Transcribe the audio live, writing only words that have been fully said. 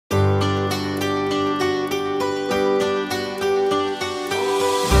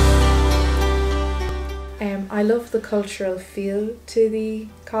I love the cultural feel to the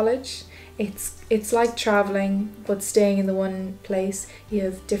college. It's like traveling but staying in the one place. You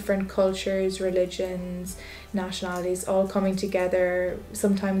have different cultures, religions, nationalities all coming together.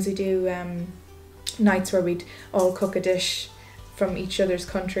 Sometimes we do nights where we'd all cook a dish from each other's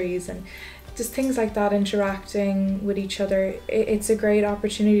countries, and just things like that, interacting with each other. It's a great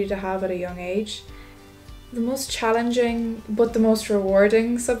opportunity to have at a young age. The most challenging but the most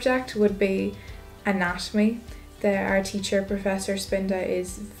rewarding subject would be anatomy. Our teacher, Professor Spinda,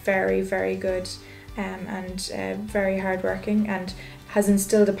 is very, very good and very hardworking, and has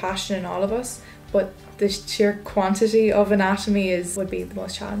instilled a passion in all of us, but the sheer quantity of anatomy would be the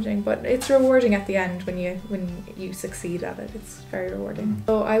most challenging, but it's rewarding at the end when you succeed at it. It's very rewarding.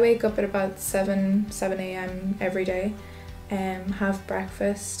 So I wake up at about 7 a.m. every day, have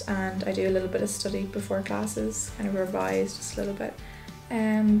breakfast, and I do a little bit of study before classes, kind of revise just a little bit.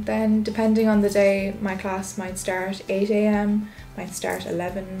 Then depending on the day, my class might start 8 a.m, might start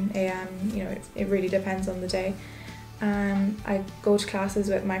 11 a.m, it really depends on the day. I go to classes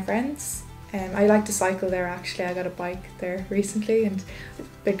with my friends. I like to cycle there actually. I got a bike there recently, and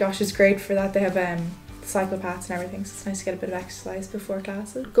Bydgoszcz is great for that. They have cycle paths and everything, so it's nice to get a bit of exercise before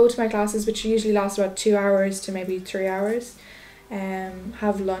classes. Go to my classes, which usually last about 2 hours to maybe 3 hours.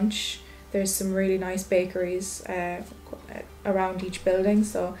 Have lunch. There's some really nice bakeries around each building,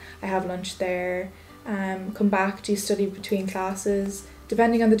 so I have lunch there. Come back, do study between classes.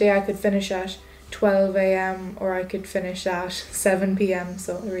 Depending on the day, I could finish at 12 a.m. or I could finish at 7 p.m,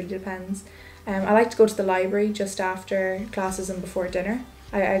 so it really depends. I like to go to the library just after classes and before dinner.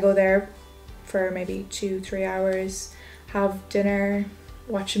 I go there for maybe 2-3 hours, have dinner,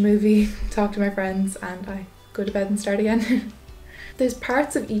 watch a movie, talk to my friends, and I go to bed and start again. There's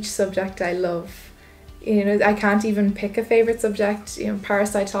parts of each subject I love. I can't even pick a favourite subject.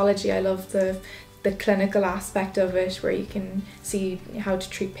 Parasitology, I love the clinical aspect of it, where you can see how to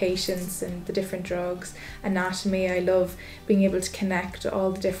treat patients and the different drugs. Anatomy, I love being able to connect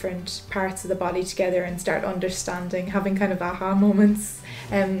all the different parts of the body together and start understanding, having kind of aha moments.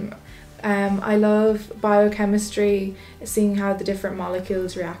 I love biochemistry, seeing how the different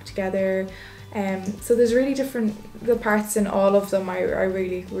molecules react together. So there's really the parts in all of them I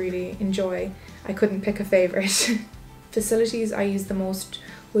really, really enjoy. I couldn't pick a favourite. Facilities I use the most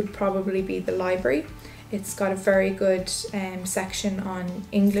would probably be the library. It's got a very good section on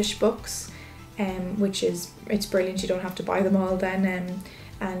English books, it's brilliant. You don't have to buy them all then,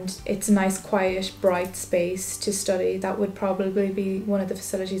 and it's a nice, quiet, bright space to study. That would probably be one of the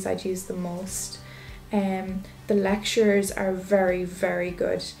facilities I'd use the most. The lecturers are very, very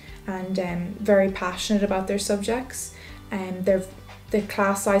good and very passionate about their subjects. The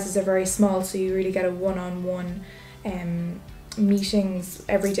class sizes are very small, so you really get a one-on-one meetings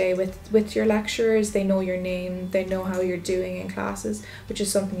every day with your lecturers. They know your name, they know how you're doing in classes, which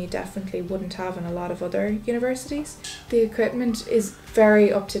is something you definitely wouldn't have in a lot of other universities. The equipment is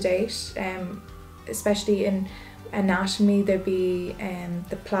very up to date, especially in anatomy. There'd be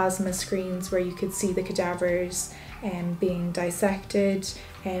the plasma screens where you could see the cadavers being dissected.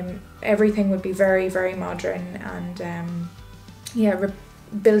 Everything would be very, very modern and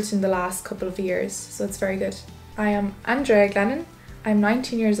built in the last couple of years, so it's very good. I am Andrea Glennon. I'm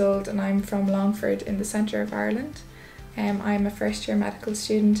 19 years old and I'm from Longford in the centre of Ireland. I'm a first year medical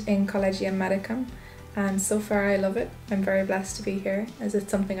student in Collegium Medicum, and so far I love it. I'm very blessed to be here, as it's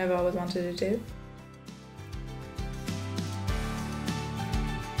something I've always wanted to do.